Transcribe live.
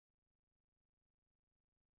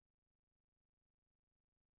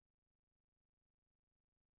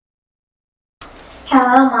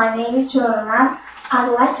Hello, my name is Joanna. I'd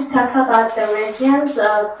like to talk about the regions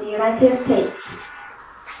of the United States.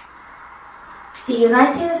 The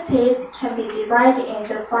United States can be divided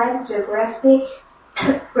into 5 geographic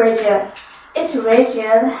regions. Each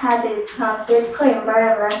region has its own physical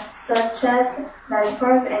environment, such as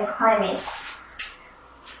landforms and climates.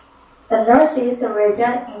 The Northeast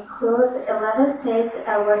region includes 11 states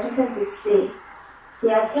and Washington, D.C.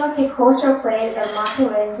 The Atlantic coastal plains and mountain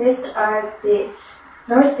ranges are the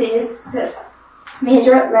Northeast's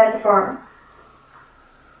major landforms.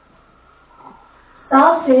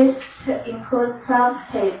 Southeast includes 12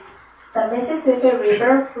 states. The Mississippi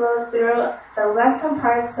River flows through the western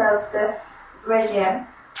parts of the region.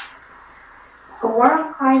 The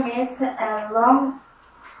warm climate and long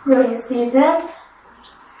growing season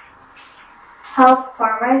help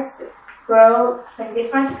farmers grow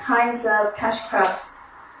different kinds of cash crops.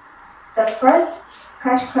 The first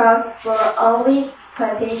cash crops for early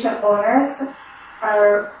plantation owners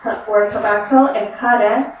were tobacco and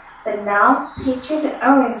cotton, but now peaches and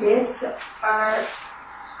oranges are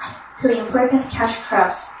two important cash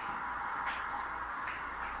crops.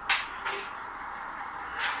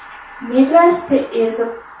 Midwest is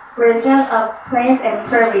a region of plains and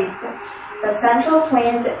prairies. The Central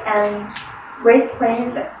Plains and Great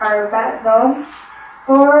Plains are best known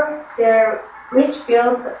for their rich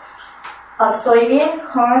fields of soybean,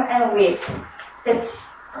 corn, and wheat. Its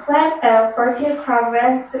flat and fertile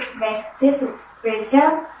climate make this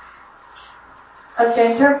region a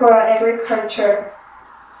center for agriculture.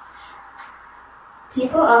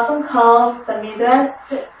 People often call the Midwest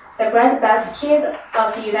the breadbasket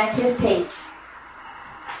of the United States.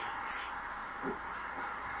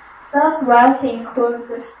 Southwest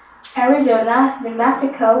includes Arizona, New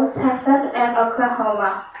Mexico, Texas, and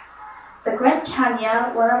Oklahoma. The Grand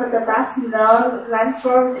Canyon, one of the best-known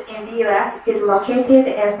landforms in the U.S., is located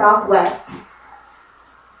in Southwest.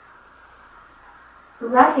 The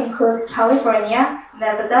West includes California,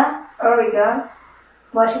 Nevada, Oregon,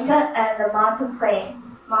 Washington, and the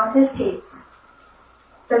mountain states.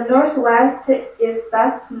 The Northwest is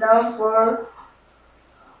best known for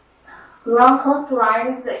long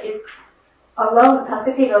coastlines along the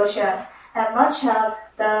Pacific Ocean, and much of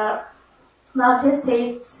the mountain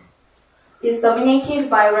states is dominated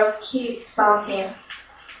by Rocky Mountain.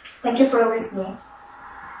 Thank you for listening.